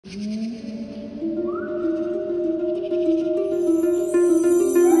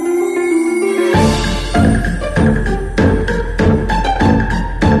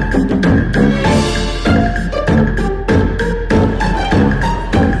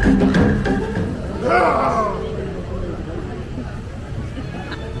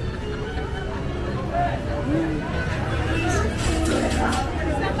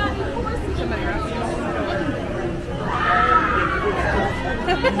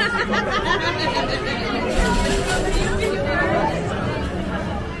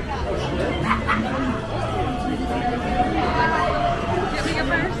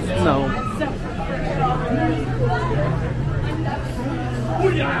No.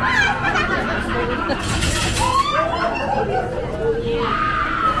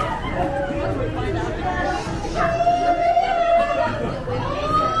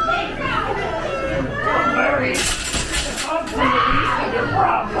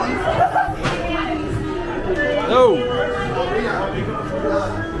 Oh.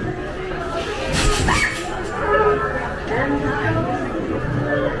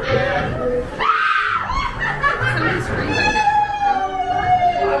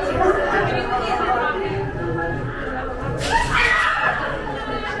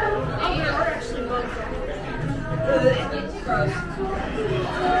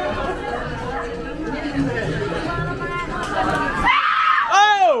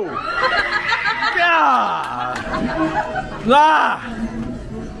 Ah!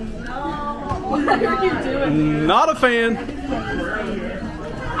 What are you doing? Not a fan.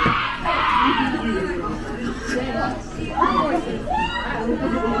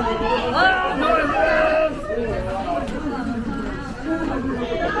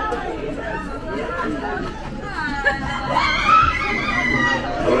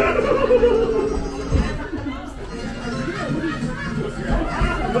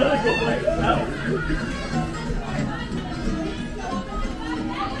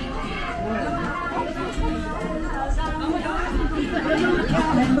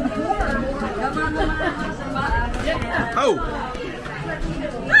 Oh!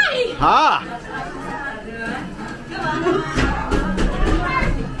 Hi! Ha!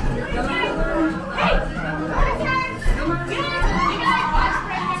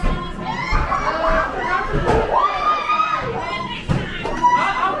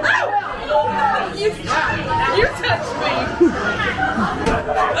 You touched me!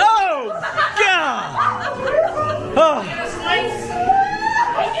 Oh! God! Oh!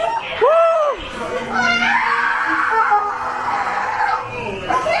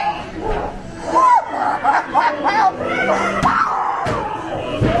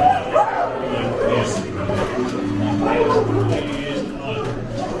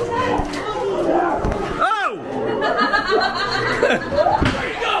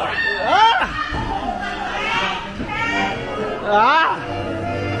 Ah!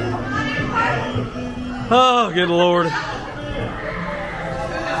 Oh, good Lord.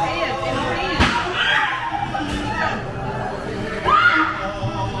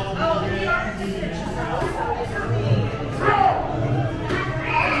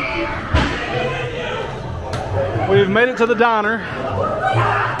 We've made it to the diner.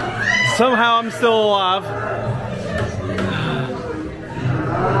 Somehow I'm still alive.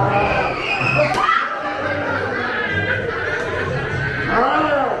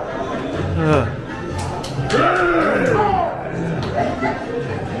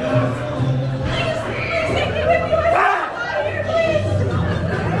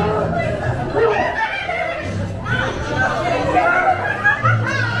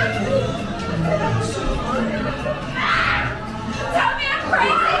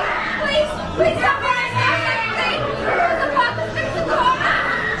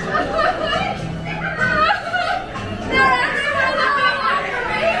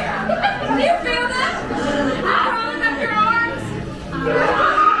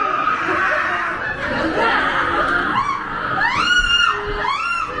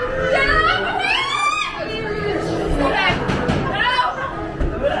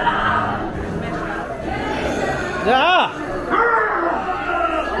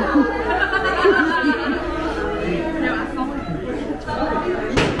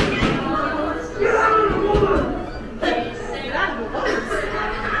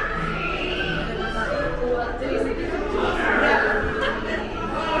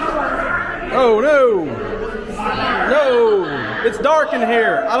 Oh no! No! It's dark in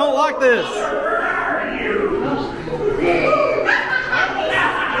here. I don't like this.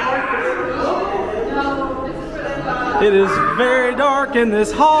 It is very dark in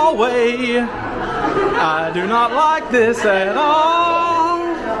this hallway. I do not like this at all.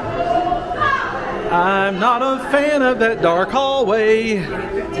 I'm not a fan of that dark hallway,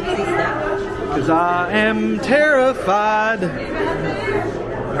 because I am terrified.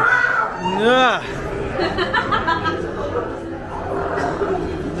 Yeah.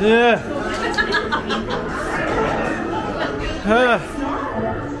 Yeah.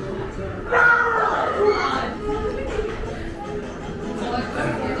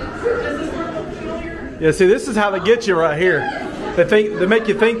 Yeah, see, this is how they get you right here. They make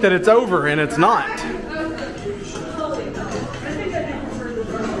you think that it's over, and it's not.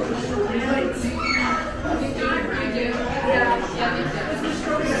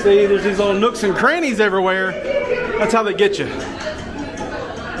 See, there's these little nooks and crannies everywhere. That's how they get you.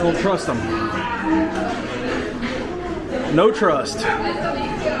 Don't trust them. No trust.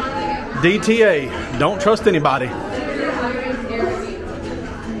 DTA. Don't trust anybody.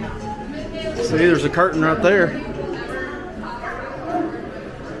 See, there's a curtain right there.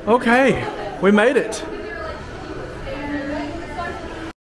 Okay, we made it.